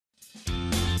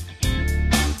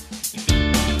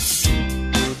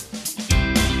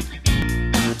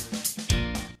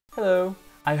Hello!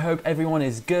 I hope everyone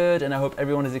is good and I hope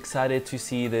everyone is excited to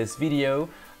see this video,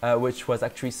 which was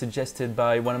actually suggested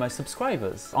by one of my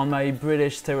subscribers. On my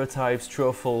British stereotypes true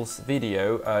or false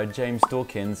video, James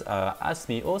Dawkins asked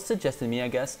me, or suggested me I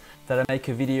guess, that I make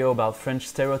a video about French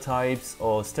stereotypes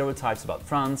or stereotypes about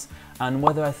France and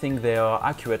whether I think they are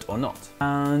accurate or not.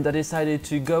 And I decided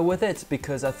to go with it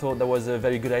because I thought that was a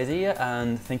very good idea,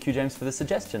 and thank you James for the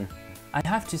suggestion. I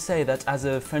have to say that as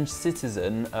a French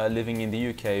citizen living in the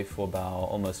UK for about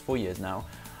almost 4 years now,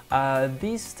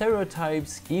 these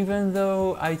stereotypes, even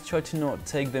though I try to not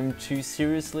take them too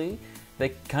seriously, they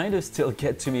kind of still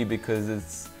get to me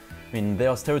because there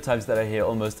are stereotypes that I hear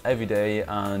almost every day,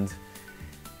 and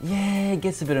yeah, it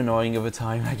gets a bit annoying over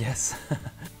time, I guess.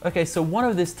 Okay, so one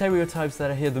of the stereotypes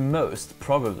that I hear the most,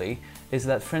 probably, is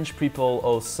that French people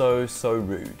are so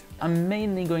rude. I'm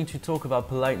mainly going to talk about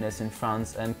politeness in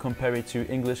France and compare it to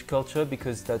English culture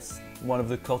because that's one of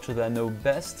the cultures that I know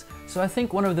best. So I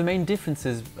think one of the main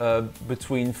differences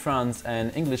between France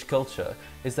and English culture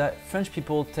is that French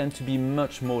people tend to be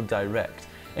much more direct.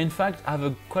 In fact, I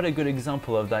have quite a good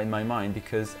example of that in my mind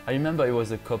because I remember it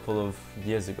was a couple of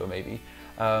years ago maybe.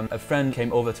 A friend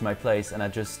came over to my place and I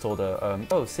just told her,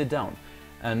 oh, sit down.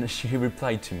 And she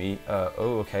replied to me,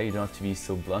 oh, okay, you don't have to be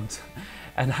so blunt.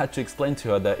 And I had to explain to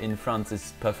her that in France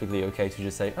it's perfectly okay to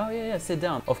just say, oh yeah, sit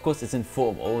down. Of course it's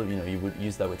informal, you know, you would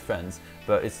use that with friends,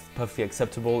 but it's perfectly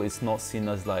acceptable. It's not seen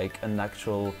as like an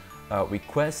actual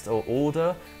request or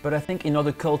order. But I think in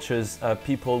other cultures,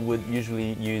 people would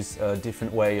usually use a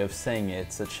different way of saying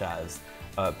it, such as,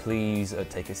 please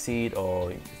take a seat,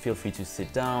 or feel free to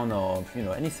sit down, or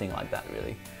anything like that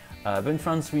really. But in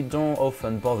France we don't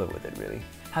often bother with it really.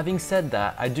 Having said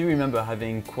that, I do remember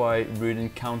having quite rude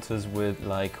encounters with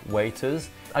like waiters.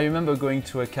 I remember going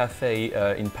to a cafe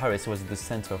in Paris, it was at the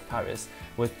center of Paris,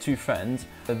 with two friends.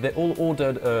 They all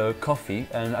ordered coffee,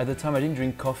 and at the time I didn't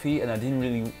drink coffee and I didn't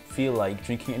really feel like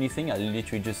drinking anything. I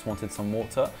literally just wanted some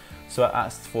water. So I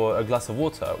asked for a glass of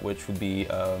water, which would be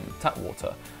tap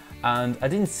water. And I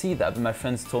didn't see that, but my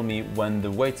friends told me when the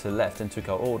waiter left and took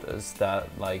our orders that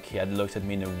like he had looked at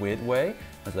me in a weird way.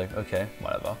 I was like, okay,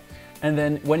 whatever. And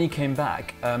then when he came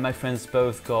back, my friends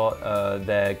both got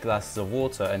their glasses of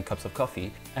water and cups of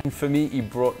coffee. And for me, he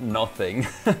brought nothing.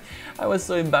 I was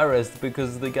so embarrassed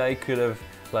because the guy could have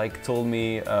like told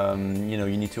me,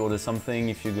 you need to order something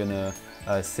if you're gonna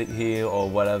sit here or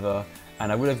whatever.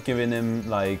 And I would have given him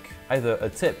like either a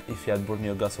tip if he had brought me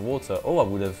a glass of water, or I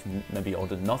would have maybe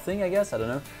ordered nothing, I guess, I don't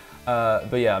know.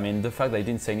 But yeah, the fact that he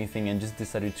didn't say anything and just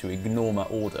decided to ignore my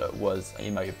order was,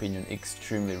 in my opinion,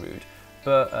 extremely rude.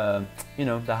 But,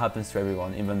 that happens to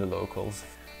everyone, even the locals.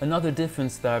 Another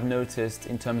difference that I've noticed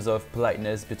in terms of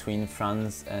politeness between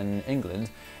France and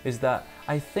England is that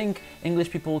I think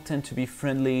English people tend to be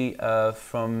friendly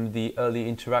from the early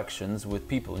interactions with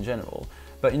people in general.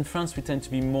 But in France we tend to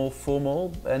be more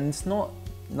formal, and it's not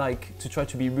like to try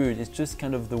to be rude, it's just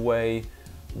kind of the way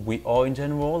we are in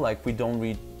general. Like we don't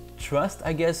really trust,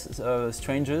 I guess,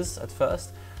 strangers at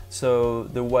first. So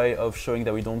the way of showing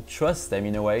that we don't trust them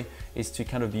in a way is to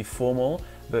kind of be formal.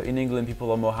 But in England people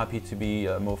are more happy to be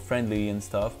more friendly and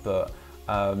stuff. But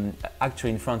actually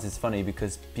in France it's funny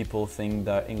because people think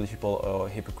that English people are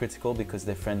hypocritical because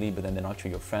they're friendly but then they're not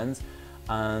actually your friends.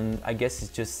 And I guess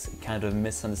it's just kind of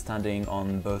misunderstanding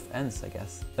on both ends, I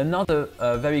guess. Another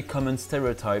very common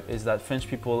stereotype is that French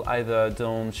people either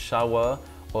don't shower,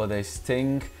 or they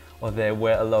stink, or they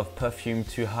wear a lot of perfume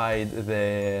to hide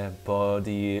their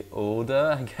body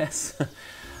odor, I guess.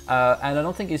 And I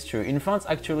don't think it's true. In France,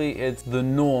 actually, it's the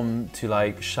norm to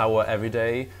like shower every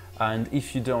day. And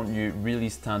if you don't, you really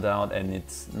stand out, and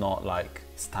it's not like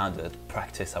standard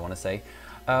practice, I want to say.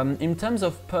 In terms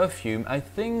of perfume, I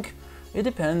think it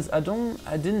depends. I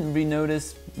didn't really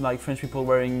notice like French people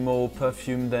wearing more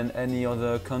perfume than any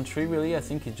other country, really. I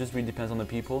think it just really depends on the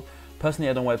people. Personally,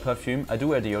 I don't wear perfume. I do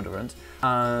wear deodorant,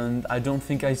 and I don't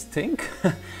think I stink.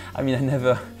 I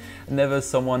never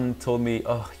someone told me,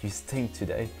 oh, you stink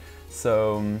today.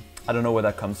 So I don't know where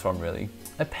that comes from, really.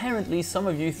 Apparently, some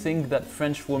of you think that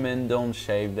French women don't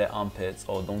shave their armpits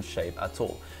or don't shave at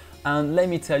all. And let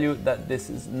me tell you that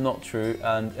this is not true,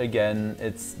 and again,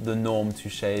 it's the norm to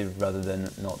shave rather than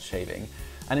not shaving.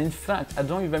 And in fact, I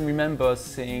don't even remember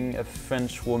seeing a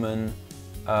French woman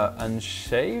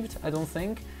unshaved, I don't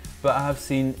think. But I have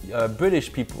seen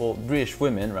British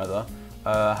women rather,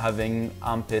 having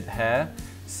armpit hair.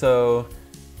 So,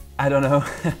 I don't know.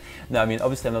 No,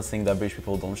 obviously I'm not saying that British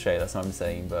people don't shave, that's not what I'm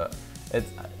saying, but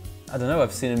I don't know,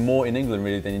 I've seen it more in England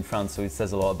really than in France, so it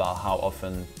says a lot about how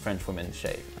often French women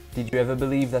shave. Did you ever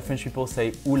believe that French people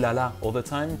say ooh la la all the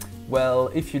time? Well,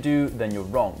 if you do, then you're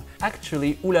wrong.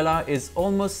 Actually, ooh la la is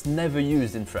almost never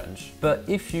used in French. But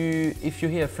if you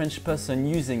hear a French person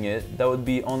using it, that would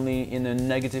be only in a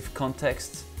negative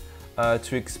context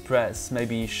to express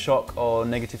maybe shock or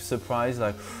negative surprise,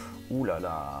 like ooh la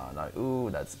la, like ooh,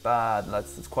 that's bad,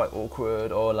 that's quite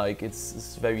awkward, or like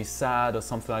it's very sad or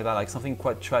something like that, like something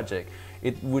quite tragic.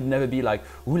 It would never be like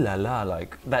ooh la la,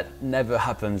 like that never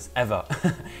happens ever.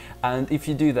 And if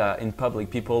you do that in public,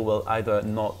 people will either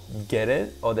not get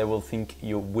it, or they will think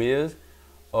you're weird,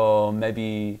 or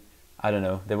maybe, I don't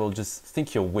know, they will just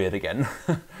think you're weird again.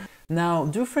 Now,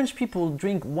 do French people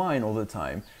drink wine all the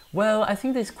time? Well, I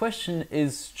think this question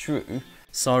is true.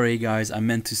 Sorry guys, I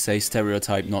meant to say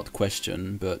stereotype, not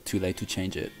question, but too late to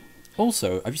change it.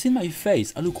 Also, have you seen my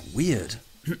face? I look weird.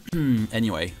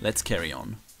 Anyway, let's carry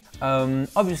on.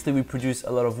 Obviously we produce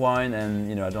a lot of wine, and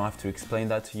you know, I don't have to explain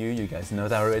that to you, you guys know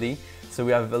that already. So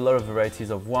we have a lot of varieties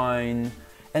of wine,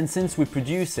 and since we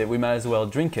produce it, we might as well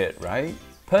drink it, right?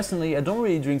 Personally, I don't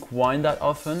really drink wine that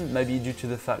often, maybe due to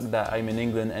the fact that I'm in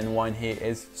England and wine here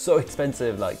is so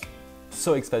expensive, like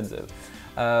so expensive.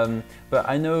 But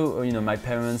I know, you know, my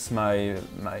parents, my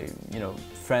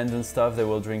friends and stuff, they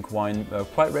will drink wine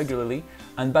quite regularly.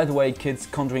 And by the way, kids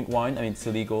can't drink wine. I mean, it's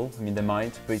illegal. I mean, they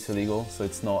might, but it's illegal, so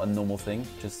it's not a normal thing.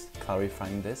 Just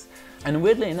clarifying this. And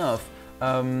weirdly enough,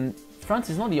 France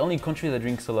is not the only country that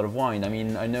drinks a lot of wine. I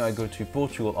mean, I know I go to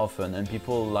Portugal often, and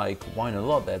people like wine a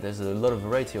lot there. There's a lot of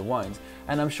variety of wines,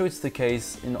 and I'm sure it's the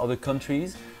case in other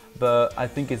countries. But I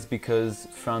think it's because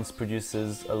France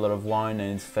produces a lot of wine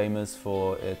and it's famous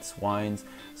for its wines,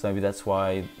 so maybe that's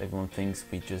why everyone thinks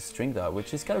we just drink that,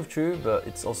 which is kind of true, but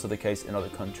it's also the case in other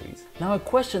countries. Now, a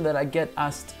question that I get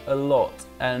asked a lot,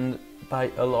 and by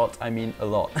a lot I mean a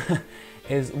lot,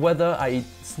 is whether I eat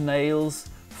snails,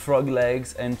 frog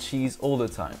legs and cheese all the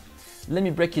time. Let me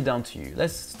break it down to you.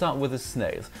 Let's start with the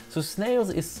snails. So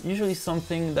snails is usually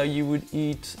something that you would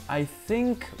eat, I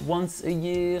think, once a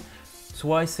year,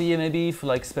 twice a year maybe, for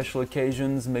like special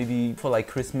occasions, maybe for like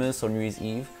Christmas or New Year's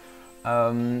Eve.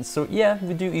 So yeah,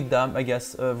 we do eat that, I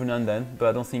guess, every now and then, but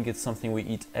I don't think it's something we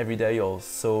eat every day or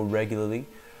so regularly.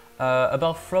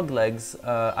 About frog legs,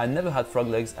 I never had frog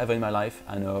legs ever in my life.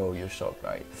 I know, you're shocked,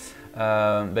 right?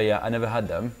 But yeah, I never had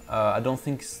them. I don't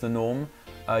think it's the norm.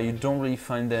 You don't really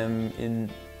find them in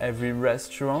every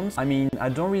restaurant. I mean, I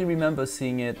don't really remember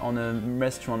seeing it on a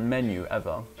restaurant menu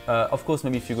ever. Of course,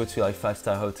 maybe if you go to like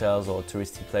 5-star hotels or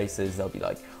touristy places, they'll be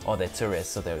like, oh, they're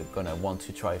tourists, so they're gonna want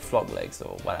to try frog legs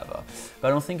or whatever. But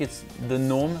I don't think it's the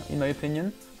norm, in my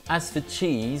opinion. As for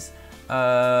cheese,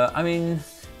 I mean,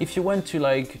 if you went to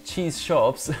like cheese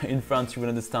shops in France, you would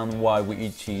understand why we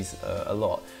eat cheese a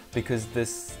lot, because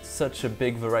there's such a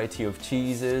big variety of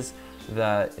cheeses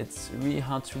that it's really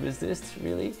hard to resist,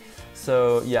 really.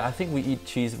 So yeah, I think we eat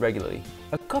cheese regularly.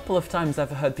 A couple of times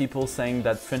I've heard people saying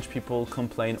that French people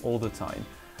complain all the time.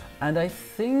 And I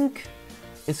think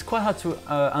it's quite hard to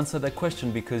answer that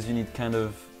question, because you need kind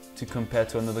of to compare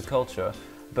to another culture.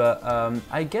 But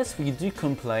I guess we do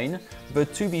complain,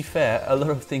 but to be fair, a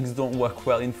lot of things don't work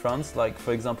well in France. Like,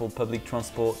 for example, public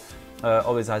transport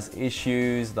always has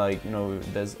issues, like, you know,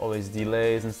 there's always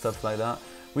delays and stuff like that,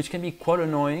 which can be quite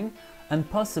annoying. And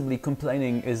possibly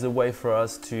complaining is a way for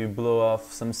us to blow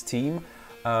off some steam.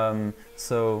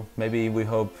 So maybe we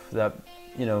hope that,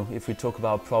 you know, if we talk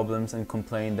about problems and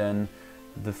complain, then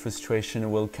the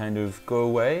frustration will kind of go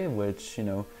away, which, you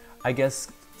know, I guess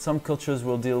some cultures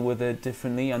will deal with it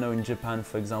differently. I know in Japan,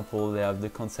 for example, they have the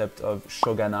concept of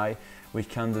shoganai, which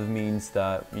kind of means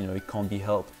that, you know, it can't be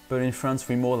helped. But in France,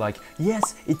 we're more like,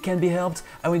 yes, it can be helped,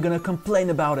 and we're gonna complain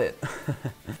about it.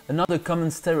 Another common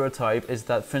stereotype is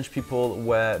that French people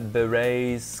wear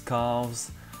berets,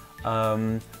 scarves,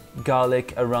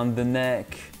 garlic around the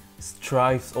neck,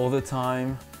 stripes all the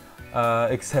time,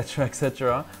 etc,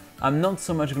 etc. I'm not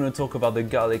so much going to talk about the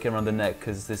garlic around the neck,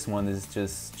 because this one is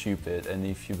just stupid, and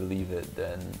if you believe it,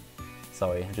 then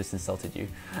sorry, I just insulted you.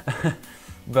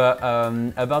 But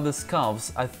about the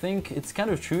scarves, I think it's kind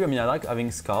of true. I mean, I like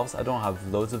having scarves. I don't have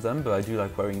loads of them, but I do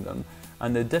like wearing them.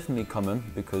 And they're definitely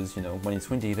common, because, you know, when it's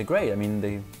windy, they're great. I mean,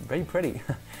 they're very pretty.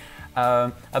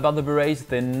 About the berets,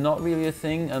 they're not really a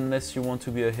thing unless you want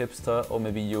to be a hipster, or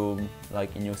maybe you're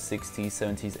like in your 60s,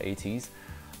 70s, 80s.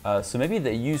 So maybe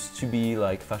they used to be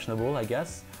like fashionable, I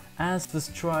guess. As for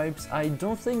stripes, I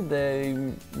don't think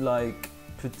they're like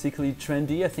particularly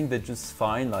trendy. I think they're just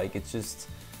fine. Like, it's just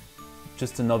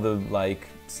another like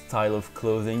style of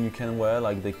clothing you can wear.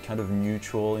 Like, they're kind of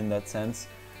neutral in that sense.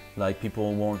 Like,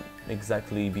 people won't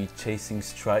exactly be chasing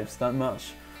stripes that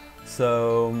much.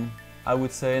 So I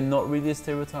would say not really a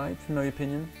stereotype, in my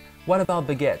opinion. What about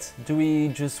baguettes? Do we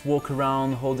just walk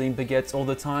around holding baguettes all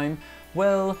the time?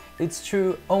 Well, it's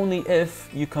true only if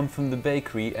you come from the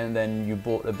bakery and then you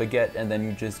bought a baguette and then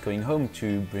you're just going home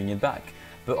to bring it back.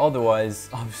 But otherwise,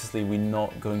 obviously, we're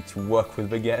not going to work with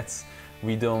baguettes.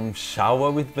 We don't shower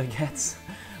with baguettes.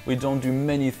 We don't do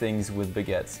many things with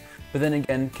baguettes. But then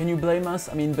again, can you blame us?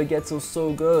 I mean, baguettes are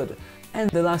so good.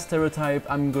 And the last stereotype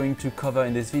I'm going to cover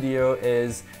in this video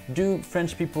is, do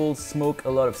French people smoke a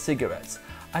lot of cigarettes?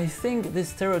 I think this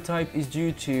stereotype is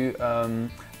due to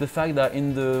the fact that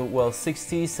in the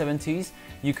 60s, 70s,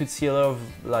 you could see a lot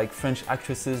of French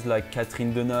actresses like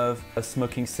Catherine Deneuve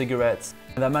smoking cigarettes.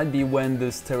 And that might be when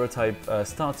the stereotype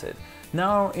started.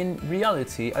 Now, in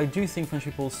reality, I do think French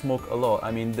people smoke a lot.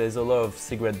 I mean, there's a lot of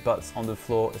cigarette butts on the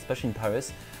floor, especially in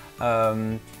Paris.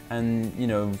 And you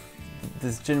know,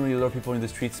 there's generally a lot of people in the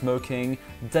street smoking,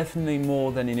 definitely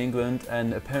more than in England,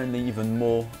 and apparently even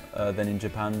more than in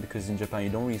Japan, because in Japan you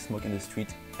don't really smoke in the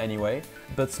street anyway.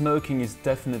 But smoking is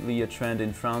definitely a trend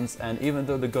in France, and even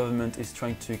though the government is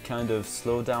trying to kind of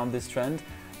slow down this trend,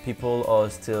 people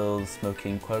are still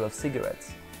smoking quite a lot of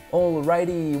cigarettes.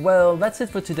 Alrighty, well, that's it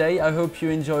for today. I hope you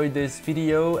enjoyed this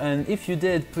video, and if you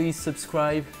did, please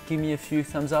subscribe, give me a few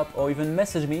thumbs up, or even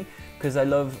message me, because I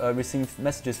love receiving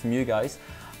messages from you guys.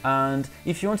 And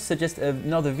if you want to suggest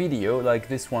another video like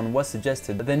this one was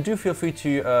suggested, then do feel free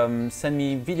to send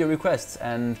me video requests,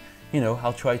 and you know,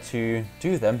 I'll try to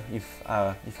do them if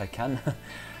I can.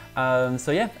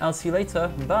 So yeah, I'll see you later.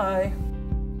 Bye!